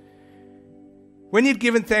 When he'd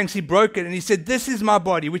given thanks, he broke it and he said, this is my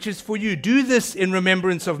body, which is for you. Do this in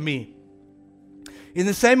remembrance of me. In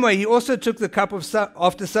the same way, he also took the cup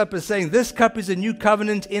after supper, saying, this cup is a new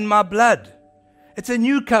covenant in my blood. It's a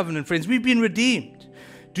new covenant, friends. We've been redeemed.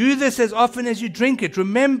 Do this as often as you drink it,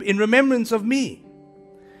 in remembrance of me.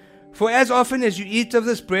 For as often as you eat of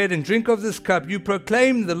this bread and drink of this cup, you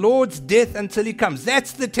proclaim the Lord's death until he comes.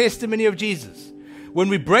 That's the testimony of Jesus. When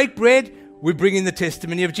we break bread, we bring in the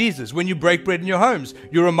testimony of Jesus. When you break bread in your homes,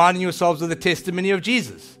 you're reminding yourselves of the testimony of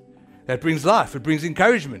Jesus. That brings life. It brings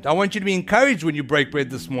encouragement. I want you to be encouraged when you break bread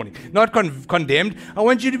this morning. Not condemned. I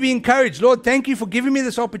want you to be encouraged. Lord, thank you for giving me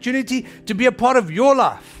this opportunity to be a part of your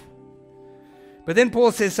life. But then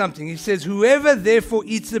Paul says something. He says, whoever therefore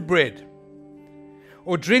eats the bread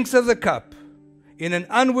or drinks of the cup in an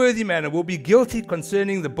unworthy manner will be guilty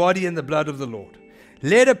concerning the body and the blood of the Lord.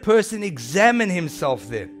 Let a person examine himself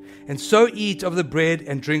then, and so eat of the bread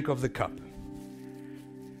and drink of the cup.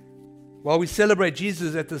 While we celebrate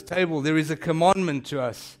Jesus at this table, there is a commandment to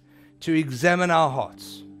us to examine our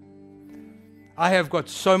hearts. I have got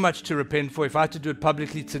so much to repent for. If I had to do it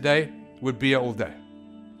publicly today, would be here all day.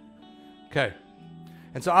 Okay.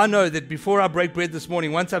 And so I know that before I break bread this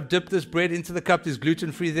morning, once I've dipped this bread into the cup, there's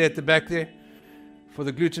gluten-free there at the back there. For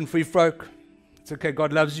the gluten-free folk, it's okay,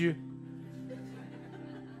 God loves you.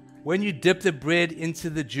 When you dip the bread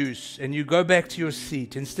into the juice and you go back to your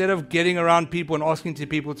seat, instead of getting around people and asking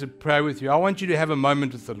people to pray with you, I want you to have a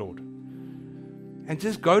moment with the Lord. And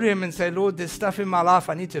just go to him and say, Lord, there's stuff in my life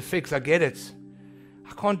I need to fix. I get it.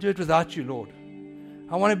 I can't do it without you, Lord.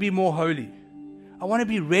 I want to be more holy. I want to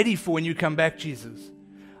be ready for when you come back, Jesus.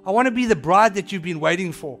 I want to be the bride that you've been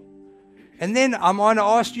waiting for. And then I'm going to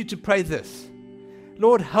ask you to pray this.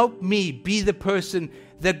 Lord, help me be the person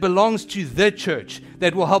that belongs to the church,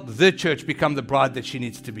 that will help the church become the bride that she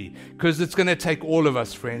needs to be. Because it's going to take all of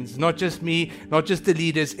us, friends. Not just me, not just the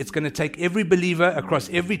leaders. It's going to take every believer across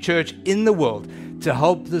every church in the world to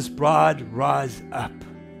help this bride rise up.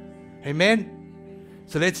 Amen?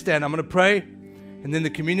 So let's stand. I'm going to pray. And then the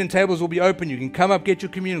communion tables will be open. You can come up, get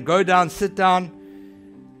your communion, go down, sit down.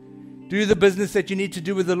 do the business that you need to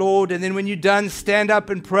do with the Lord. And then when you're done, stand up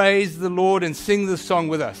and praise the Lord and sing this song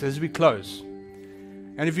with us as we close.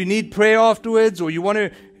 And if you need prayer afterwards, or you want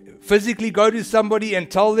to physically go to somebody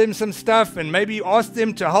and tell them some stuff and maybe ask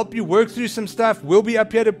them to help you work through some stuff, we'll be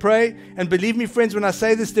up here to pray. And believe me, friends, when I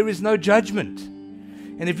say this, there is no judgment.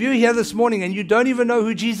 And if you're here this morning and you don't even know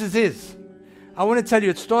who Jesus is, I want to tell you,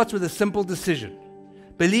 it starts with a simple decision.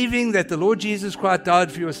 Believing that the Lord Jesus Christ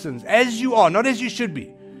died for your sins, as you are, not as you should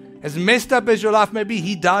be. As messed up as your life may be,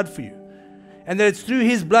 He died for you. And that it's through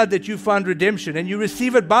His blood that you find redemption, and you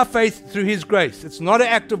receive it by faith through His grace. It's not an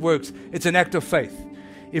act of works, it's an act of faith.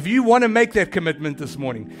 If you want to make that commitment this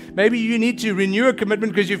morning, maybe you need to renew a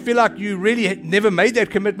commitment because you feel like you really never made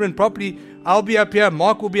that commitment properly. I'll be up here,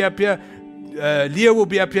 Mark will be up here, Leah will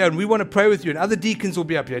be up here, and we want to pray with you, and other deacons will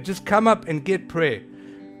be up here. Just come up and get prayer.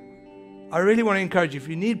 I really want to encourage you, if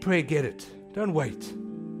you need prayer, get it. Don't wait.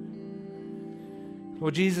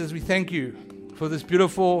 Lord Jesus, we thank you for this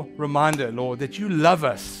beautiful reminder, Lord, that you love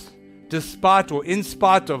us despite or in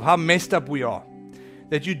spite of how messed up we are.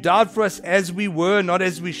 That you died for us as we were, not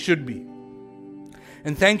as we should be.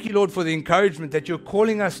 And thank you, Lord, for the encouragement that you're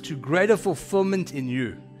calling us to greater fulfillment in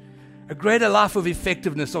you. A greater life of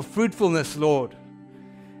effectiveness, of fruitfulness, Lord.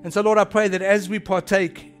 And so, Lord, I pray that as we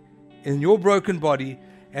partake in your broken body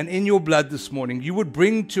and in your blood this morning, you would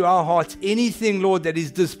bring to our hearts anything, Lord, that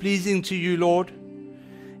is displeasing to you, Lord.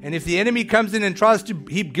 And if the enemy comes in and tries to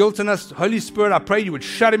heap guilt on us, Holy Spirit, I pray you would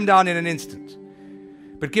shut him down in an instant.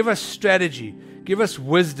 But give us strategy, give us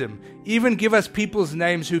wisdom, even give us people's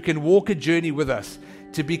names who can walk a journey with us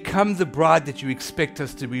to become the bride that you expect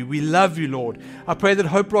us to be. We love you, Lord. I pray that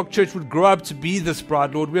Hope Rock Church would grow up to be this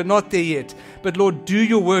bride, Lord. We're not there yet, but Lord, do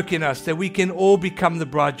your work in us that we can all become the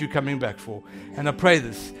bride you're coming back for. And I pray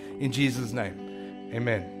this in Jesus' name.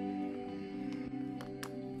 Amen.